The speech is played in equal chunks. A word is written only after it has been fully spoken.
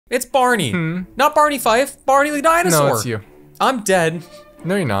It's Barney. Not Barney Fife. Barney the dinosaur. No, it's you. I'm dead.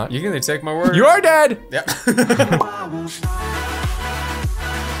 No, you're not. You're gonna take my word. You are dead. Yeah.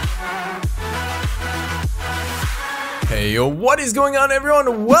 Hey, yo, what is going on,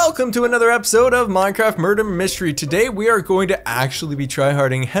 everyone? Welcome to another episode of Minecraft Murder Mystery. Today, we are going to actually be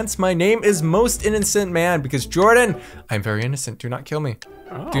tryharding, hence my name is Most Innocent Man, because Jordan, I'm very innocent. Do not kill me.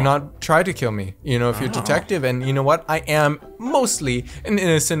 Do not try to kill me. You know, if you're a detective, and you know what? I am mostly an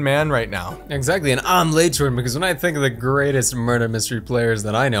innocent man right now. Exactly, and I'm late Jordan because when I think of the greatest murder mystery players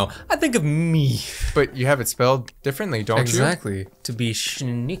that I know, I think of me. But you have it spelled differently, don't Exactly, to be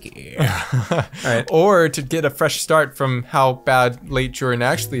sneaky. you? Or to get a fresh start from how bad Late Jordan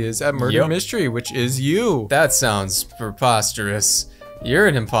actually is at Murder Mystery, which is you. That sounds preposterous. You're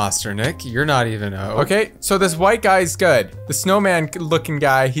an imposter, Nick. You're not even a... Okay, so this white guy's good. The snowman looking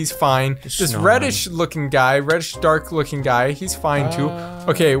guy, he's fine. This reddish looking guy, reddish dark looking guy, he's fine too.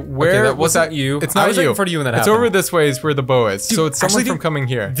 Okay, where that was wasn't that? you. It's not I was you. right in front of you when that It's happened. over this way is where the bow is. So it's someone actually, from coming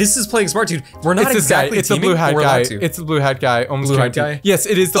here. This is playing smart, dude. We're not It's this exactly guy. It's the teaming, blue hat but we're guy. allowed to. It's the blue hat guy. Almost Blue hat guaranteed. guy? Yes,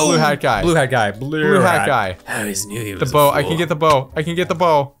 it is the blue hat guy. Blue hat guy. Blue hat guy. I always knew he was The bow. a I can fool. get the bow. I can get the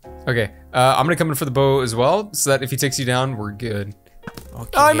bow. Okay, I'm gonna come in for the bow as well, so that if he takes you down, we're good. Okay.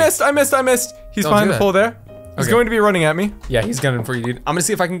 Oh, I missed. I missed. I missed. He's Don't behind do the that. pole there. He's going to be running at me. Yeah, he's gunning for you, dude. I'm gonna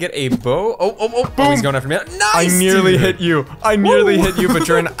see if I can get a bow. Oh, he's going after me. Nice, I nearly dude. hit you. I nearly hit you, but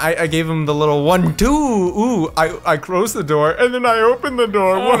Jordan, I gave him the little 1, 2. Ooh, I closed the door and then I opened the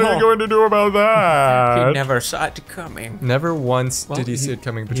door. What are you going to do about that? He never saw it coming. Never once Well, did he see it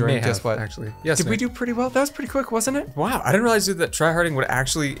coming, but he Jordan, may guess have, what? actually. Yes, Did we Nick. do pretty well? That was pretty quick, wasn't it? Wow, I didn't realize, dude, that tryharding would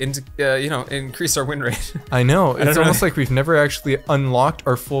actually, increase our win rate. I know. It's know. almost like we've never actually unlocked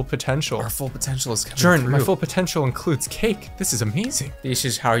our full potential. Our full potential is coming Jordan, through. my full potential includes cake. This is amazing. This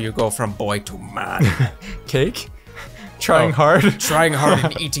is how you go from boy to man. Cake? Trying hard? Trying hard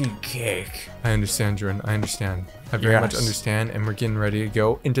and eating cake. I understand, Jordan. I understand. I very much Yes. understand, and we're getting ready to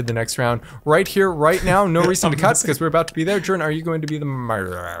go into the next round. Right here, right now. No reason to cut because we're about to be there. Jordan, are you going to be the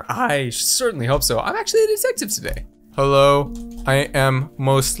murderer? I certainly hope so. I'm actually a detective today. Hello, I am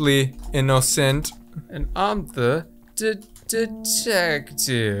mostly innocent. And I'm the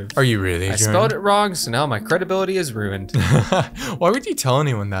detective. Are you really, I Jordan? spelled it wrong, so now my credibility is ruined. Why would you tell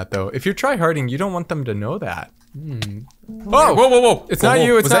anyone that, though? If you're tryharding, you don't want them to know that. Whoa, whoa. It's not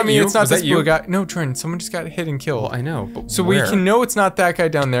you, it's Was not that me, you? it's not Was this that you? blue guy. No, Jordan, someone just got hit and killed. Well, I know, but So where? we can know it's not that guy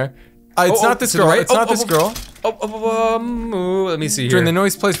down there. It's not this to the girl, right? it's not this girl. Let me see here. Jordan, the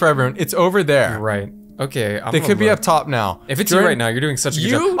noise plays for everyone. It's over there. Right. Okay, They could be up top now. If it's Jordan, you right now, you're doing such a good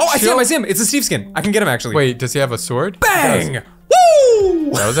job. you Oh, I see him, chill- I see him. It's a Steve skin. I can get him, actually. Wait, does he have a sword? Bang! He does.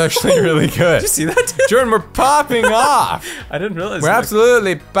 Woo! That was actually really good. Did you see that, dude? Jordan, we're popping off. I didn't realize We're that.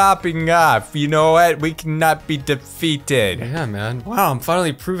 absolutely popping off. You know what? We cannot be defeated. Yeah, man. Wow, I'm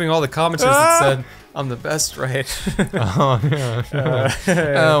finally proving all the commenters that said I'm the best, right? Oh,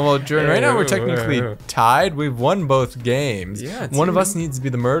 yeah. Well, Jordan, right now we're technically tied. We've won both games. Yeah, One of dude. us needs to be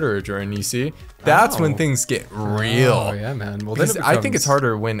the murderer, Jordan, you see? That's when Oh. things get real. Oh, yeah, man. Well, then Because it I think becomes- it's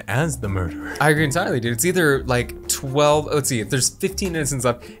harder to win as the murderer. I agree entirely, dude. It's either like 12. Let's see. If there's 15 innocents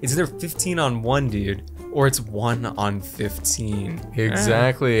left, it's either 15 on 1, dude, or it's 1 on 15.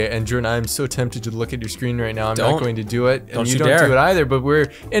 Exactly. And Jordan, I'm so tempted to look at your screen right now. I'm not Don't. going to do it. And Don't you you don't dare. do it either, but we're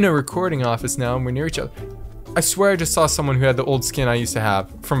in a recording office now and we're near each other. I swear I just saw someone who had the old skin I used to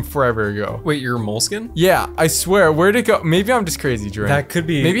have from forever ago. Wait, you're a moleskin? Yeah, I swear. Where'd it go? Maybe I'm just crazy, Jordan. That could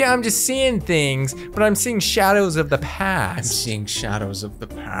be- Maybe I'm just seeing things, but I'm seeing shadows of the I'm past. seeing shadows of the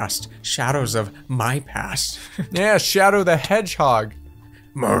past. Shadows of my past. Yeah, Shadow the Hedgehog.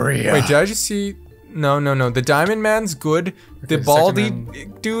 Maria. Wait, did I just see? No. The Diamond Man's good. The the baldy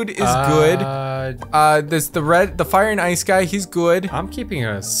second dude is good. There's the Fire and Ice guy. He's good. I'm keeping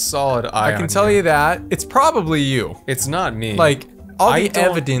a solid eye I can tell you that. It's probably you. It's not me. Like, all I the don't-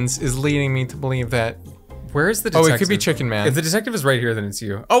 evidence is leading me to believe that. Where's the Oh, detective? it could be Chicken Man. If the detective is right here, then it's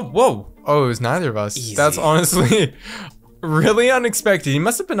you. Oh, whoa. Oh, it was neither of us. Easy. That's honestly really unexpected. He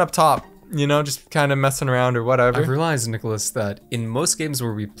must have been up top, you know, just kind of messing around or whatever. I've realized, Nicholas, that in most games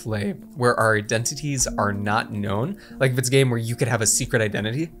where we play, where our identities are not known, like if it's a game where you could have a secret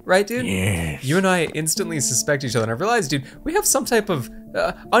identity, right, dude? Yes. You and I instantly suspect each other. And I've realized, dude, we have some type of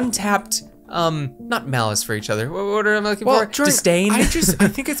untapped, not malice for each other. What am I looking for? Jordan, Disdain? I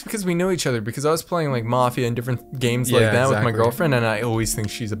think it's because we know each other because I was playing like Mafia and different games like Yeah, that with exactly. my girlfriend, and I always think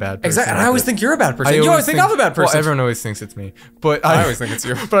she's a bad person. Exactly. And I always think you're a bad person. I You always think I'm a bad person. Well, everyone always thinks it's me, but I always think it's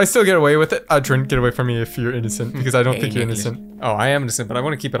you. But I still get away with it. Jordan, get away from me if you're innocent because I don't think you're innocent. Oh, I am innocent, but I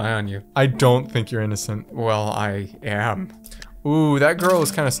want to keep an eye on you. I don't think you're innocent. Well, I am. Ooh, that girl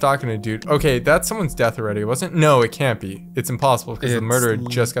was kind of stalking a dude. Okay, that's someone's death already, wasn't it? No, it can't be. It's impossible because the murderer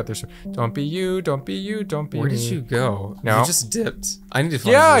just got their sword. Don't be you, don't be you, don't be Where me. did you go? No. You just dipped. I need to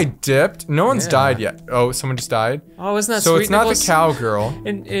find Yeah, I you. dipped. No one's Yeah. died yet. Oh, someone just died? Oh, isn't that So sweet, it's not Nicholas? the cowgirl.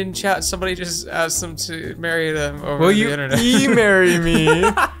 In chat, somebody just asked them to marry them over Will the you internet. e-marry me?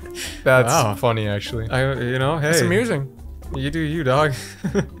 That's Wow. funny, actually. You know, hey. That's amusing. You do you, dog.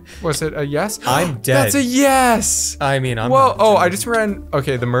 Was it a yes? I'm dead. That's a yes! I mean, I'm Well, not oh, dead. I just ran.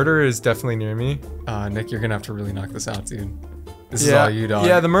 Okay, the murderer is definitely near me. Nick, you're gonna have to really knock this out, dude. This is Yeah, all you, dog.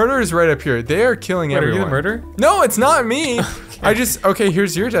 yeah, the murderer is right up here. They are killing Wait, are everyone. you the murderer? No, it's not me. I just okay.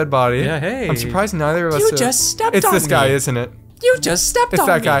 Here's your dead body. Yeah, hey. I'm surprised neither of us. You just stepped It's on this guy, me. isn't it? You just stepped It's on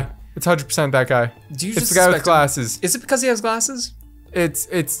that me. guy. It's 100% that guy. Do you It's just the guy with suspect him? glasses. Is it because he has glasses?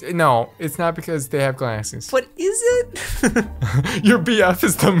 It's no. It's not because they have glasses. What is it? Your BF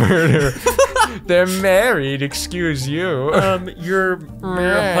is the murderer. They're married. Excuse you. Your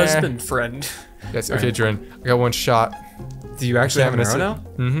Meh. husband friend. Yes. Okay, Jordan. I got one shot. Do you actually have an arrow now?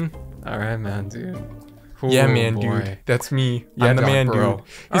 Mm-hmm. All right, man, dude. Yeah, Ooh, man, boy. dude. That's me. Yeah, I'm the dog, man, bro. dude.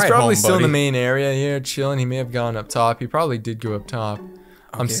 He's Alright, probably home still in the buddy. main area here, chilling. He may have gone up top. He probably did go up top.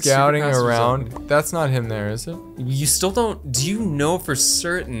 I'm Okay, scouting secret passage around. open. That's not him there, is it? You still don't. Do you know for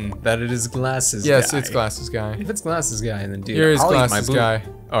certain that it is glasses? Yes, guy? it's glasses guy. If it's glasses guy, then dude, Here is I'll eat my glasses boot. guy.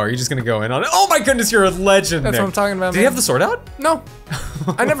 Oh, are you just gonna go in on it? Oh my goodness, you're a legend. That's Nick. what I'm talking about. Did man. he have the sword out? No.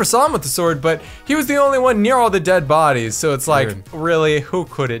 I never saw him with the sword, but he was the only one near all the dead bodies. So it's like, Dude. really, who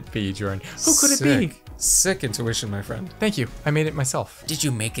could it be, Jordan? Who could it be? Sick intuition, my friend. Thank you. I made it myself. Did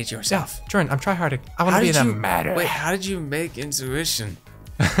you make it yourself? Jordan, I'm tryharding. I want to be in a matter. Wait, how did you make intuition?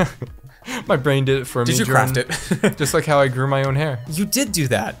 My brain did it for me. Did you Jordan. craft it? Just like how I grew my own hair. You did do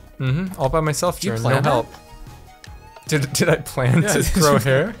that. Mm-hmm. All by myself, you Jordan. plan No that? help. Did I plan Yeah, to did grow you-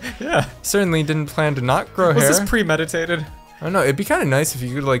 hair? Yeah. Certainly didn't plan to not grow Was hair. this premeditated? I don't know. It'd be kind of nice if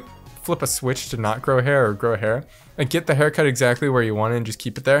you could like flip a switch to not grow hair or grow hair, and get the haircut exactly where you want it and just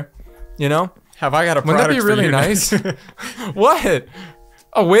keep it there. You know? Have I got a Wouldn't that product be for really you, nice? Nick? What?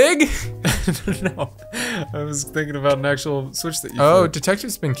 A wig? No, I was thinking about an actual switch that you. Oh, flipped.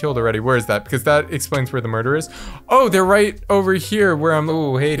 detective's been killed already. Where is that? Because that explains where the murder is. Oh, they're right over here where I'm.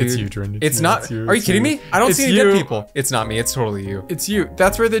 Oh, hey, dude. It's you, Jordan. It's you, not. it's you, Are you it's kidding you. me? I don't It's see any you. dead people. It's not me. It's totally you. It's you.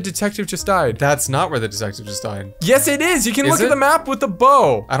 That's where the detective just died. That's not where the detective just died. Yes, it is. You can Is look at it? the map with the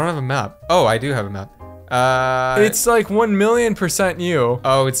bow. I don't have a map. Oh, I do have a map. It's like 1,000,000% you.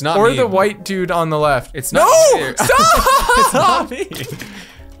 Oh, it's not Or me. the white dude on the left. It's not No! me. Stop! It's not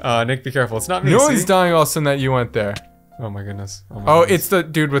me. Nick, be careful. It's not me. No see? one's dying all of a sudden that you went there. Oh my goodness. Oh, my Oh, goodness. it's the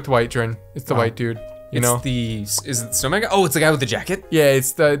dude with white, Jordan. It's the Oh. white dude. You It's know? the. Is it the snowman guy? Oh, it's the guy with the jacket. Yeah,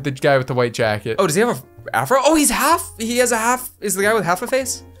 it's the guy with the white jacket. Oh, does he have a afro? Oh, he's half. He has a half. Is the guy with half a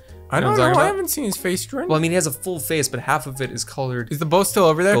face? I You know don't what know. I'm talking I about? haven't seen his face, Jordan. Well, I mean, he has a full face, but half of it is colored. Is the bow still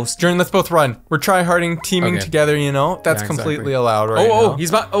over there? Ghost. Jordan, let's both run. We're try-harding, teaming Okay. together, you know? That's Yeah, completely exactly. allowed right now. Oh, he's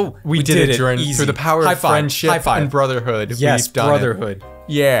about. Oh, We did it, Jordan. Easy. Through the power High of five. friendship High five. and brotherhood. Yes, we've done brotherhood. It.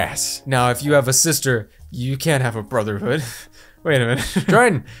 Yes. Now, if you have a sister, you can't have a brotherhood. Wait a minute.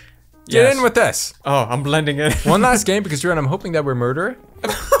 Jordan, get Yes. in with this. Oh, I'm blending in. One last game because, Jordan, I'm hoping that we're murderer.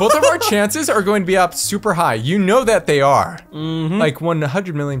 Both of our chances are going to be up super high. You know that they are. Like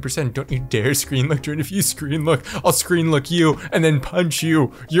 100,000,000%. Don't you dare screen look, Jordan. If you screen look, I'll screen look you and then punch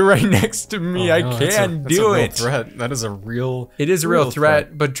you. You're right next to me. Oh, I no, that's can't that's do a real it. Threat. That is a real. It is a real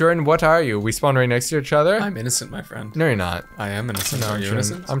threat, but Jordan, what are you? We spawn right next to each other? I'm innocent, my friend. No, you're not. I am innocent. Are you Jordan,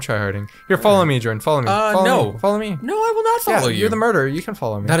 innocent? I'm tryharding. Here, follow me, Jordan. Follow me. Follow no. me. Follow me. No, I will not follow Yeah, you. you're the murderer. You can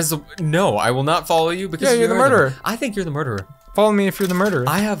follow me. That is the no. I will not follow you because Yeah, you're the murderer. I think you're the murderer. Follow me if you're the murderer.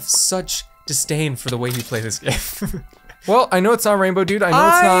 I have such disdain for the way you play this game. Well, I know it's not Rainbow Dude. I know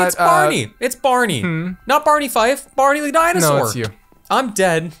it's not. It's Barney. It's Barney. Not Barney Fife. Barney the dinosaur. No, it's you. I'm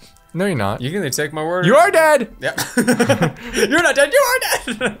dead. No, you're not. You can either take my word. You are dead. Yeah. You're not dead. You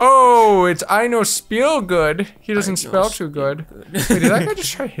are dead. Oh, it's I know Spiel good. He doesn't know spell too good. Wait, did that guy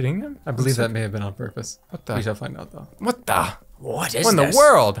just try hitting him? I believe that may have been on purpose. What the? We shall find out though. What the? What is What in the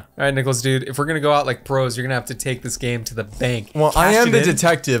world? All right, Nicholas, dude. If we're gonna go out like pros, you're gonna have to take this game to the bank. Well, I Cash am it the in.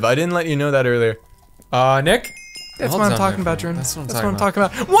 detective. I didn't let you know that earlier. Nick. That's Well what I'm done, talking my about, friend. Jordan. That's what I'm That's talking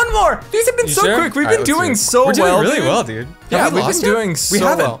about. One more. These have been You so sure? quick. We've All been right, let's doing do it. so We're doing well, really dude. well, dude. Yeah, Have we we've lost been yet? doing so We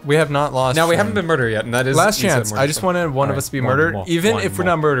haven't. well. We have not lost. Now we Jordan. haven't been murdered yet, and that is Last you said chance. more I just fun. wanted one of All us to be right, one murdered. more, Even one if we're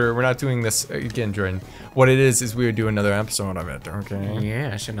more. not murdered, we're not doing this again, Jordan. What it is we would do another episode of it. Okay.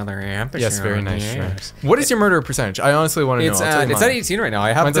 Yes, another episode. Yes, very nice. Jordan. Yes. What is your murder percentage? I honestly want to know. It's I'll tell at you it's at mine. 18 right now.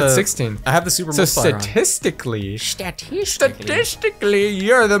 I have Mine's the at 16. I have the super So multiplier on. statistically, Statistically.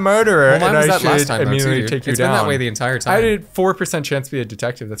 you're the murderer, Well, mine and was I that should last time though, too, immediately dude. take you It's down. been that way the entire time. I did 4% chance to be a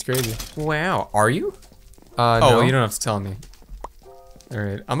detective. That's crazy. Wow. Are you? No. Oh, well, you don't have to tell me. All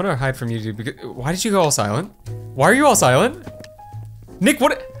right, I'm gonna hide from you, dude. Because why did you go all silent? Why are you all silent? Nick,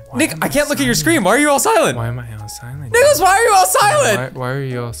 what? Nick, I can't look at your screen. Why are you all silent? Why am I all silent? Nicholas, why are you all silent? Why are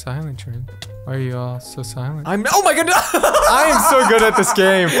you all silent, Jordan? Why are you all so silent? Oh my goodness! I am so good at this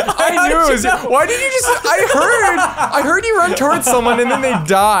game. I knew it was. Why did you just? I heard you run towards someone and then they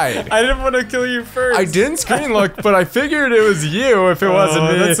died. I didn't want to kill you first. I didn't screen look, but I figured it was you if it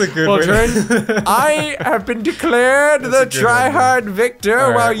wasn't me. That's a good well, way. Jordan, I have been declared the try-hard victor,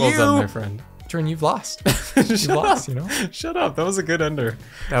 All while right, well you, done, my friend. Jordan, you've lost. You've lost, you know? Shut up. That was a good ender.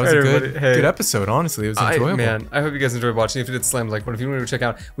 That was All a right, good, everybody. Hey. good episode, honestly. It was enjoyable. Man, I hope you guys enjoyed watching. If you did, slam the like button. If you want to check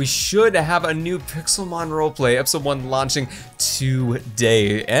out, we should have a new Pixelmon roleplay, episode 1 launching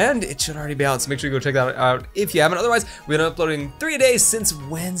today. And it should already be out, so make sure you go check that out if you haven't. Otherwise, we've been uploading 3 days since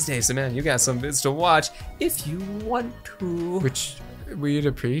Wednesday. So man, you got some vids to watch if you want to. Which we'd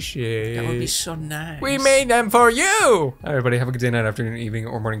appreciate. That would be so nice. We made them for you! All right, everybody, have a good day, night, afternoon, evening,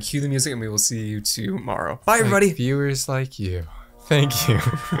 or morning. Cue the music, and we will see you tomorrow. Bye, everybody. Like viewers like you. Thank you.